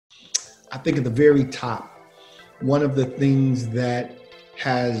I think at the very top, one of the things that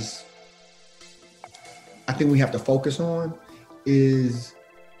I think we have to focus on is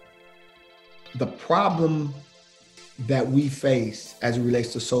the problem that we face as it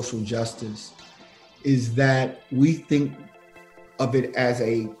relates to social justice is that we think of it as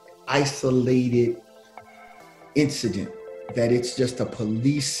a isolated incident, that it's just a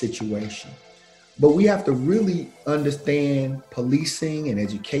police situation. But we have to really understand policing and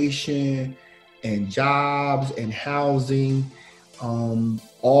education and jobs and housing,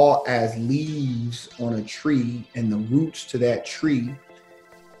 all as leaves on a tree, and the roots to that tree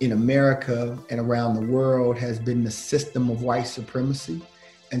in America and around the world has been the system of white supremacy.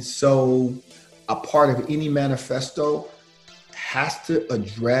 And so a part of any manifesto has to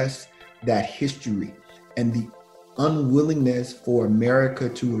address that history and the unwillingness for America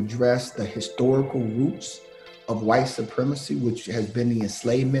to address the historical roots of white supremacy, which has been the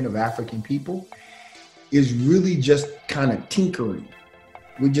enslavement of African people, is really just kind of tinkering.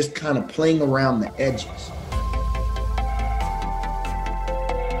 We're just kind of playing around the edges.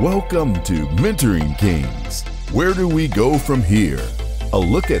 Welcome to Mentoring Kings. Where do we go from here? A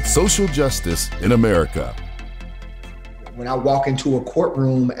look at social justice in America. When I walk into a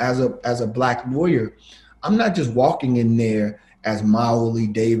courtroom as a Black lawyer, I'm not just walking in there as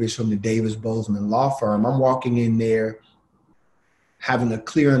Mawuli Davis from the Davis Bozeman law firm. I'm walking in there having a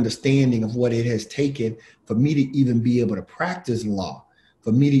clear understanding of what it has taken for me to even be able to practice law,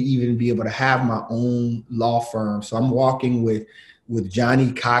 for me to even be able to have my own law firm. So I'm walking with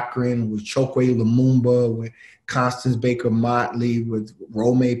Johnny Cochran, with Chokwe Lumumba, with Constance Baker Motley, with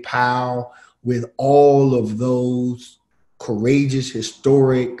Rome Powell, with all of those courageous,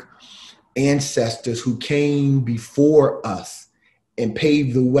 historic ancestors who came before us and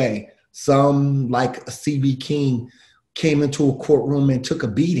paved the way. Some, like a C.B. King, came into a courtroom and took a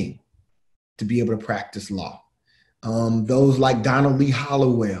beating to be able to practice law. Those like Donald Lee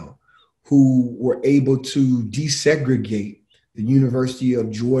Hollowell, who were able to desegregate the University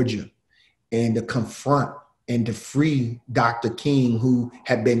of Georgia and to confront and to free Dr. King, who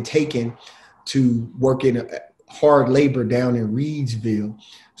had been taken to work in hard labor down in Reedsville.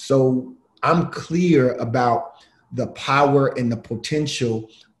 So I'm clear about the power and the potential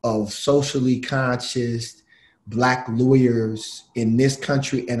of socially conscious Black lawyers in this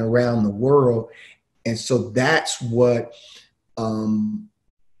country and around the world. And so that's what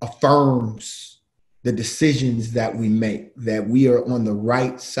affirms the decisions that we make, that we are on the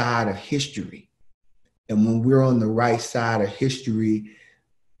right side of history. And when we're on the right side of history,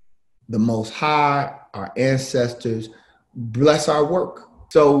 the Most High, our ancestors, bless our work.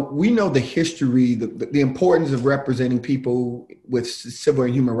 So we know the history, the importance of representing people with civil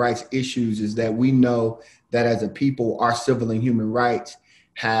and human rights issues is that we know that as a people, our civil and human rights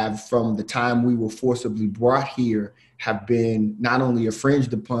have, from the time we were forcibly brought here, have been not only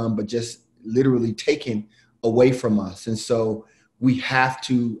infringed upon, but just literally taken away from us. And so we have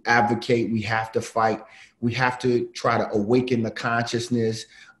to advocate, we have to fight, we have to try to awaken the consciousness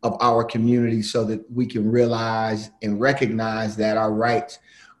of our community so that we can realize and recognize that our rights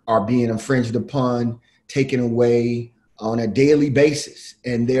are being infringed upon, taken away on a daily basis.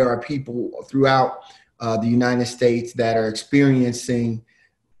 And there are people throughout the United States that are experiencing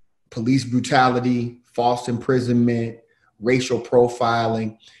police brutality, false imprisonment, racial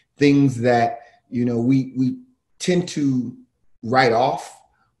profiling, things that, we tend to write off,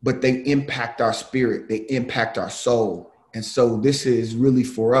 but they impact our spirit, they impact our soul. And so this is really,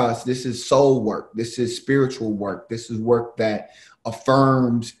 for us, this is soul work. This is spiritual work. This is work that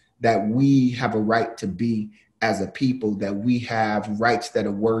affirms that we have a right to be as a people, that we have rights that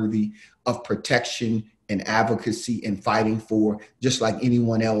are worthy of protection and advocacy and fighting for, just like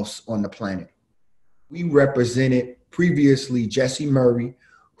anyone else on the planet. We represented previously Jesse Murray,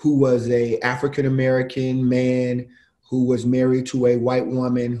 who was an African-American man who was married to a white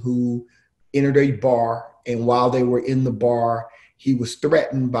woman who entered a bar. And while they were in the bar, he was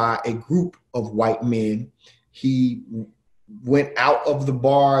threatened by a group of white men. He went out of the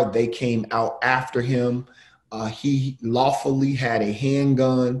bar. They came out after him. He lawfully had a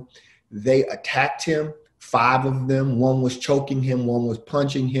handgun. They attacked him, 5 of them. One was choking him, one was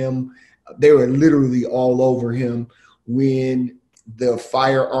punching him. They were literally all over him when the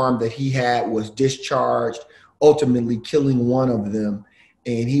firearm that he had was discharged, ultimately killing one of them.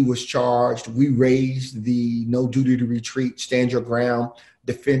 And he was charged. We raised the no duty to retreat, stand your ground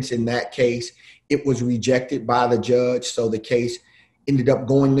defense in that case. It was rejected by the judge. So the case ended up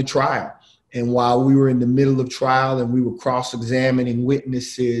going to trial. And while we were in the middle of trial and we were cross-examining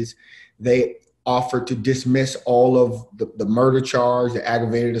witnesses, they offered to dismiss all of the murder charge, the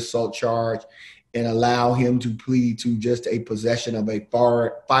aggravated assault charge, and allow him to plead to just a possession of a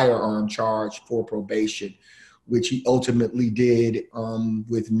firearm charge for probation, which he ultimately did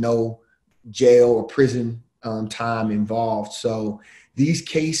with no jail or prison time involved. So these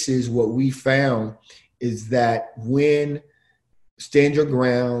cases, what we found is that when stand your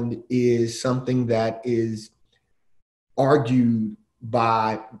ground is something that is argued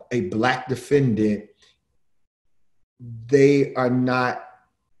by a Black defendant, they are not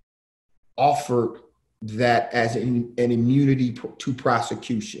offered that as an immunity to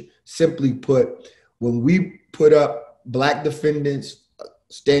prosecution. Simply put, when we put up Black defendants,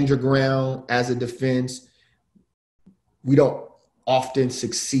 stand your ground as a defense, we don't often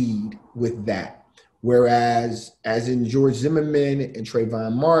succeed with that. Whereas, as in George Zimmerman and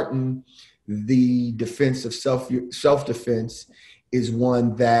Trayvon Martin, the defense of self-defense is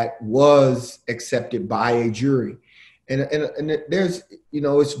one that was accepted by a jury. And there's,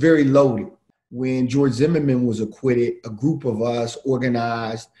 it's very loaded. When George Zimmerman was acquitted, a group of us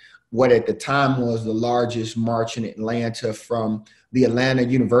organized what at the time was the largest march in Atlanta from the Atlanta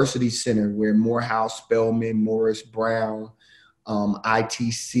University Center, where Morehouse, Spelman, Morris, Brown,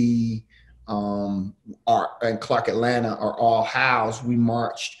 ITC, and Clark Atlanta are all housed. We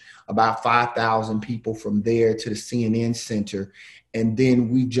marched about 5,000 people from there to the CNN Center. And then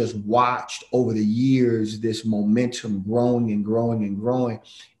we just watched over the years this momentum growing and growing and growing.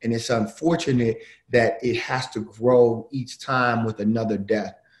 And it's unfortunate that it has to grow each time with another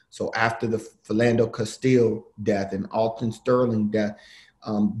death. So after the Philando Castile death and Alton Sterling death,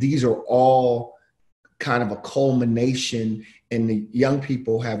 these are all kind of a culmination. And the young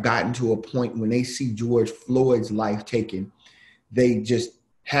people have gotten to a point when they see George Floyd's life taken, they just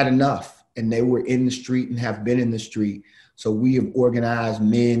had enough, and they were in the street and have been in the street. So we have organized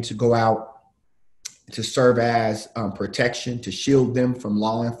men to go out to serve as protection, to shield them from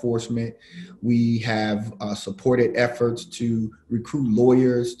law enforcement. We have supported efforts to recruit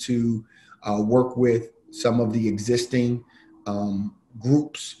lawyers to work with some of the existing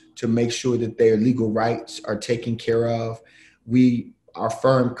groups to make sure that their legal rights are taken care of. Our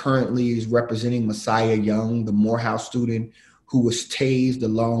firm currently is representing Messiah Young, the Morehouse student who was tased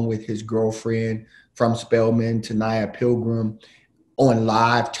along with his girlfriend from Spelman, Tanaya Pilgrim, on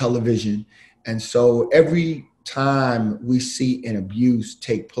live television. And so every time we see an abuse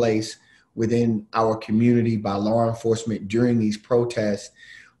take place within our community by law enforcement during these protests,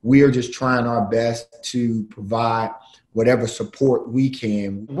 we are just trying our best to provide whatever support we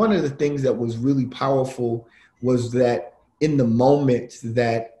can. One of the things that was really powerful was that in the moments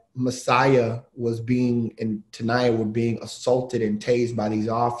that Messiah was being and Tanaya were being assaulted and tased by these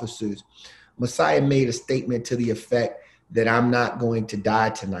officers, Messiah made a statement to the effect that I'm not going to die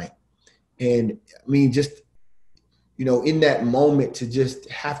tonight. And I mean, just, in that moment to just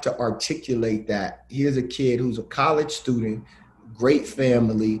have to articulate that. Here's a kid who's a college student, great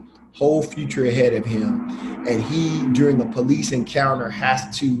family, whole future ahead of him. And he, during a police encounter,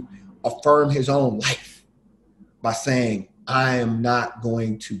 has to affirm his own life by saying, I am not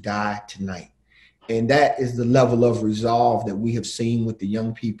going to die tonight. And that is the level of resolve that we have seen with the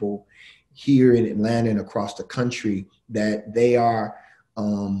young people here in Atlanta and across the country, that they are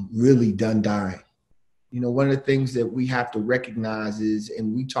really done dying. One of the things that we have to recognize is,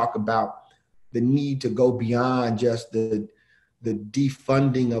 and we talk about the need to go beyond just the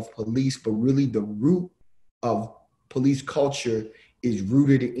defunding of police, but really the root of police culture is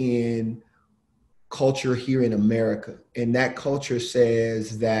rooted in culture here in America. And that culture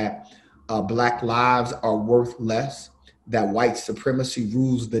says that Black lives are worth less, that white supremacy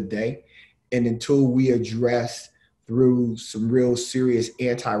rules the day. And until we address through some real serious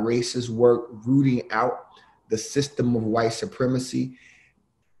anti-racist work, rooting out the system of white supremacy,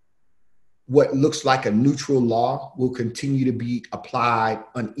 what looks like a neutral law will continue to be applied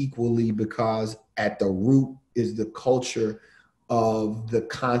unequally, because at the root is the culture of the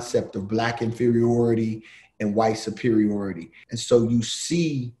concept of Black inferiority and white superiority. And so you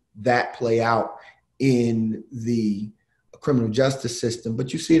see that play out in the criminal justice system,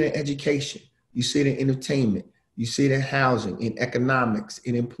 but you see it in education, you see it in entertainment, you see it in housing, in economics,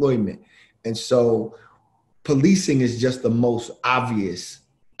 in employment. And so policing is just the most obvious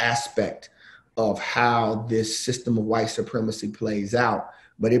aspect of how this system of white supremacy plays out,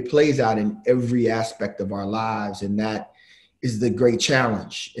 but it plays out in every aspect of our lives. And that is the great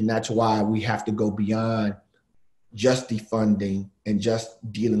challenge. And that's why we have to go beyond just defunding and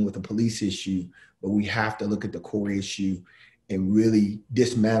just dealing with the police issue, but we have to look at the core issue and really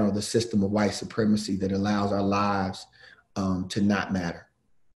dismantle the system of white supremacy that allows our lives to not matter.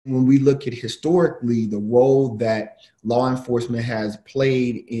 When we look at historically the role that law enforcement has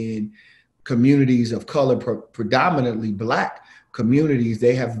played in communities of color, predominantly Black communities,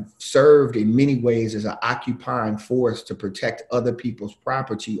 they have served in many ways as an occupying force to protect other people's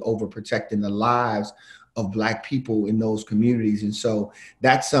property over protecting the lives of Black people in those communities. And so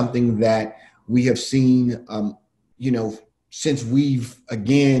that's something that we have seen, since we've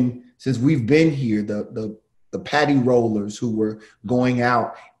been here, the patty rollers who were going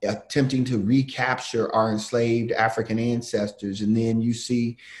out attempting to recapture our enslaved African ancestors. And then you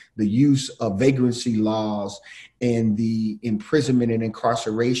see the use of vagrancy laws and the imprisonment and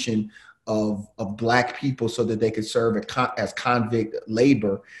incarceration of Black people so that they could serve as convict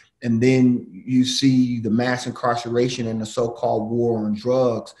labor. And then you see the mass incarceration and the so-called war on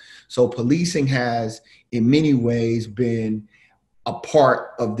drugs. So policing has, in many ways, been a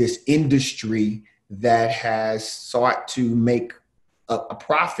part of this industry that has sought to make a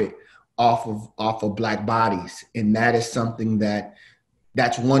profit off of Black bodies. And that is something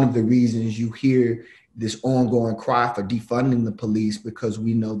that's one of the reasons you hear this ongoing cry for defunding the police, because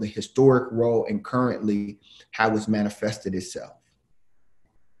we know the historic role and currently how it's manifested itself.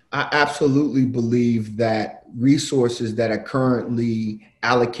 I absolutely believe that resources that are currently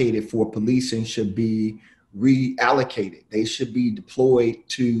allocated for policing should be reallocated. They should be deployed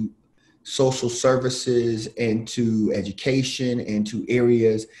to social services and to education and to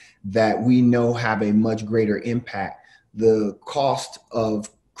areas that we know have a much greater impact. The cost of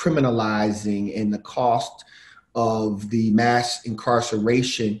criminalizing and the cost of the mass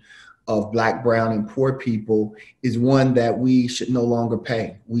incarceration of Black, brown, and poor people is one that we should no longer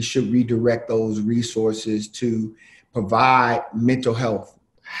pay. We should redirect those resources to provide mental health,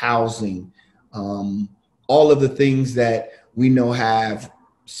 housing, all of the things that we know have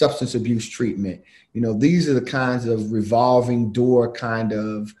substance abuse treatment. These are the kinds of revolving door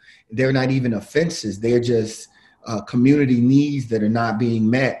they're not even offenses. They're just community needs that are not being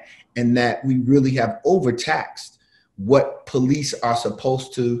met, and that we really have overtaxed what police are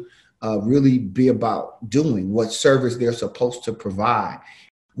supposed to really be about doing, what service they're supposed to provide.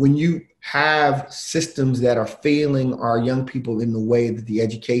 When you have systems that are failing our young people in the way that the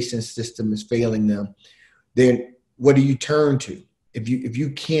education system is failing them, then what do you turn to? If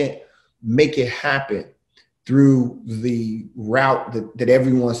you can't make it happen through the route that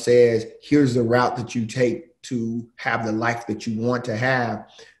everyone says, here's the route that you take to have the life that you want to have,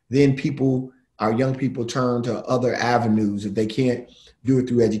 then our young people turn to other avenues. If they can't do it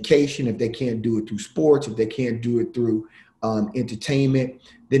through education, if they can't do it through sports, if they can't do it through entertainment,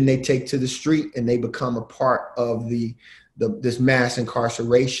 then they take to the street and they become a part of this mass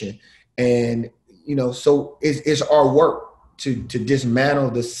incarceration. And so it's our work to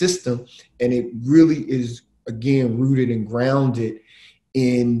dismantle the system, and it really is, again, rooted and grounded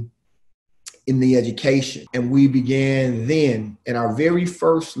in the education. And we began then in our very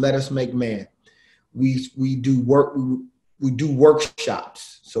first Let Us Make Man. We do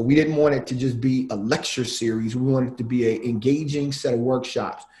workshops. So we didn't want it to just be a lecture series. We wanted it to be an engaging set of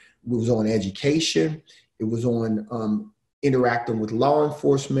workshops. It was on education. It was on interacting with law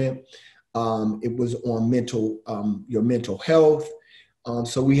enforcement. It was on your mental health.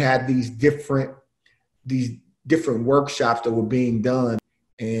 So we had these different workshops that were being done.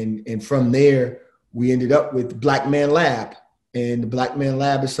 And from there, we ended up with the Black Man Lab. And the Black Man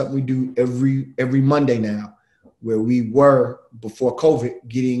Lab is something we do every Monday now, where we were, before COVID,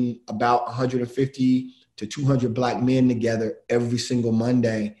 getting about 150 to 200 Black men together every single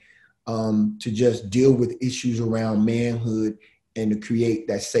Monday to just deal with issues around manhood and to create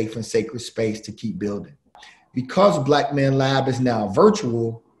that safe and sacred space to keep building. Because Black Man Lab is now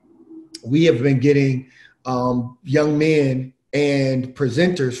virtual, we have been getting young men and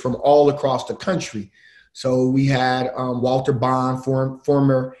presenters from all across the country. So we had Walter Bond,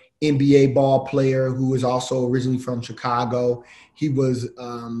 former NBA ball player who is also originally from Chicago. He was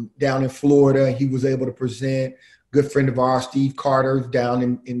down in Florida. He was able to present. Good friend of ours, Steve Carter,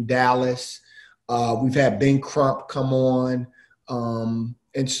 down in Dallas. We've had Ben Crump come on.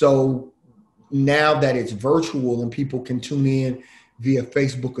 And so now that it's virtual and people can tune in via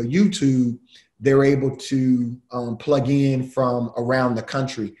Facebook or YouTube, they're able to plug in from around the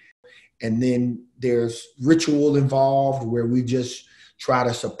country. And then there's ritual involved where we just try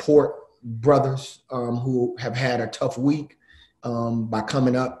to support brothers who have had a tough week by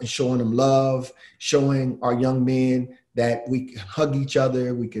coming up and showing them love, showing our young men that we can hug each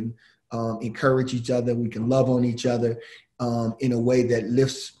other, we can encourage each other, we can love on each other in a way that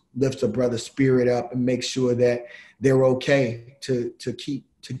lifts a brother's spirit up and makes sure that they're okay to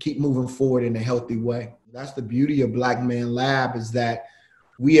keep moving forward in a healthy way. That's the beauty of Black Man Lab, is that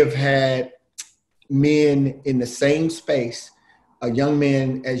We have had men in the same space, a young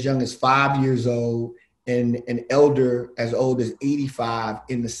man as young as 5 years old and an elder as old as 85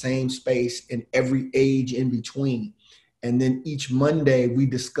 in the same space and every age in between. And then each Monday we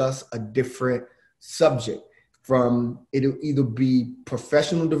discuss a different subject. From it'll either be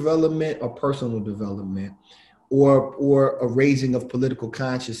professional development or personal development or a raising of political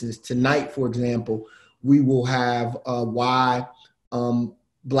consciousness. Tonight, for example, we will have why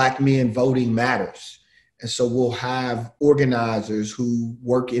Black men voting matters. And so we'll have organizers who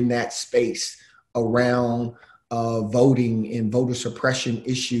work in that space around voting and voter suppression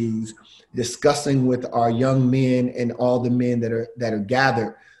issues, discussing with our young men and all the men that are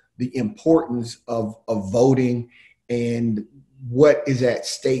gathered the importance of voting and what is at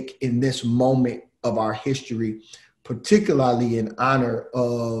stake in this moment of our history, particularly in honor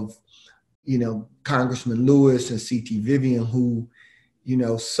of, Congressman Lewis and C.T. Vivian, who,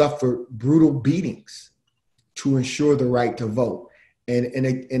 suffered brutal beatings to ensure the right to vote.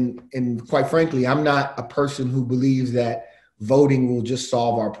 And quite frankly, I'm not a person who believes that voting will just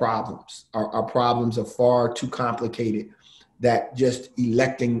solve our problems. Our problems are far too complicated that just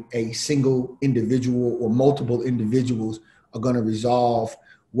electing a single individual or multiple individuals are going to resolve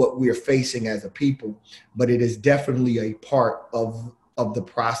what we're facing as a people. But it is definitely a part of the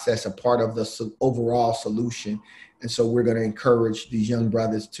process, a part of the overall solution. And so we're going to encourage these young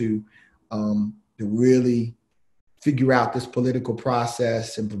brothers to really figure out this political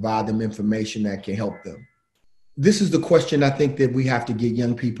process and provide them information that can help them. This is the question I think that we have to get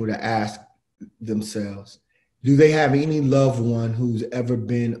young people to ask themselves. Do they have any loved one who's ever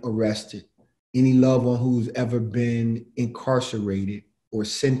been arrested? Any loved one who's ever been incarcerated or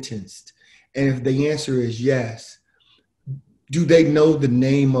sentenced? And if the answer is yes, do they know the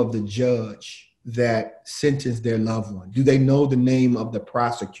name of the judge that sentenced their loved one? Do they know the name of the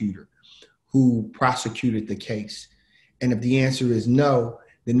prosecutor who prosecuted the case? And if the answer is no,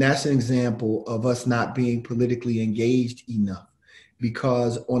 then that's an example of us not being politically engaged enough,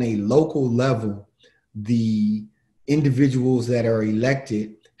 because on a local level, the individuals that are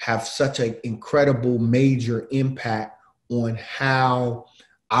elected have such an incredible major impact on how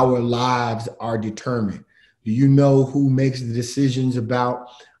our lives are determined. Do you know who makes the decisions about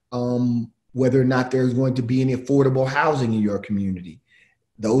whether or not there's going to be any affordable housing in your community?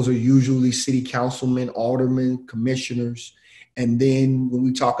 Those are usually city councilmen, aldermen, commissioners. And then when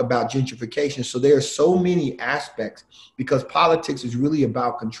we talk about gentrification, so there are so many aspects, because politics is really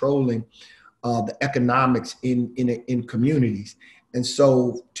about controlling the economics in communities. And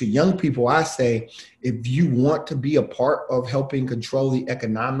so to young people, I say, if you want to be a part of helping control the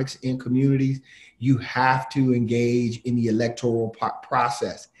economics in communities, you have to engage in the electoral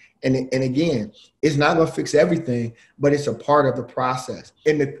process. And again, it's not going to fix everything, but it's a part of the process.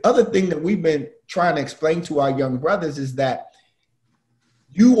 And the other thing that we've been trying to explain to our young brothers is that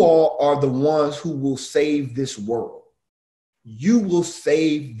you all are the ones who will save this world. You will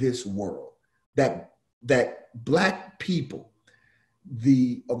save this world. That Black people,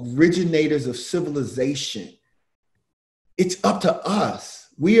 the originators of civilization, it's up to us.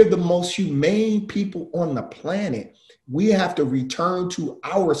 We are the most humane people on the planet. We have to return to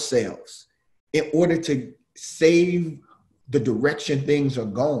ourselves in order to save the direction things are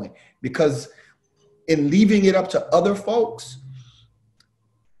going. Because in leaving it up to other folks,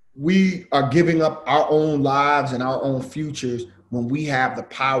 we are giving up our own lives and our own futures when we have the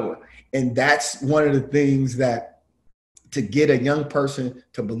power. And that's one of the things that, to get a young person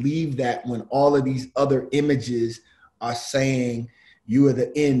to believe that when all of these other images are saying you are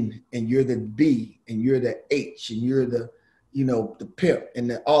the N and you're the B and you're the H and you're the, the pimp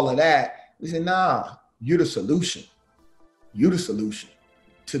and all of that, we say, nah, you're the solution. You're the solution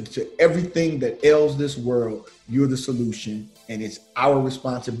to everything that ails this world. You're the solution. And it's our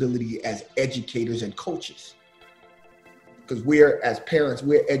responsibility as educators and coaches. Because we're, as parents,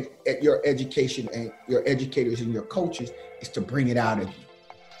 we're at your education, and your educators and your coaches is to bring it out of you.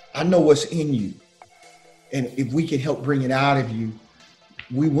 I know what's in you. And if we can help bring it out of you,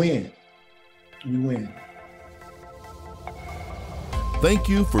 we win. We win. Thank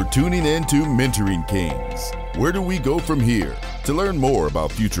you for tuning in to Mentoring Kings. Where do we go from here? To learn more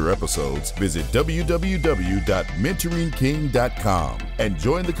about future episodes, visit www.mentoringking.com and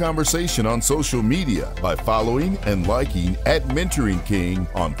join the conversation on social media by following and liking @Mentoring King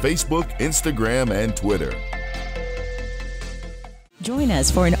on Facebook, Instagram, and Twitter. Join us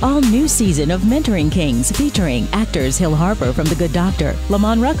for an all-new season of Mentoring Kings featuring actors Hill Harper from The Good Doctor,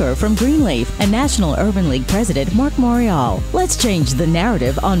 Lamont Rucker from Greenleaf, and National Urban League President Mark Morial. Let's change the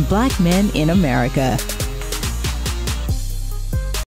narrative on Black men in America.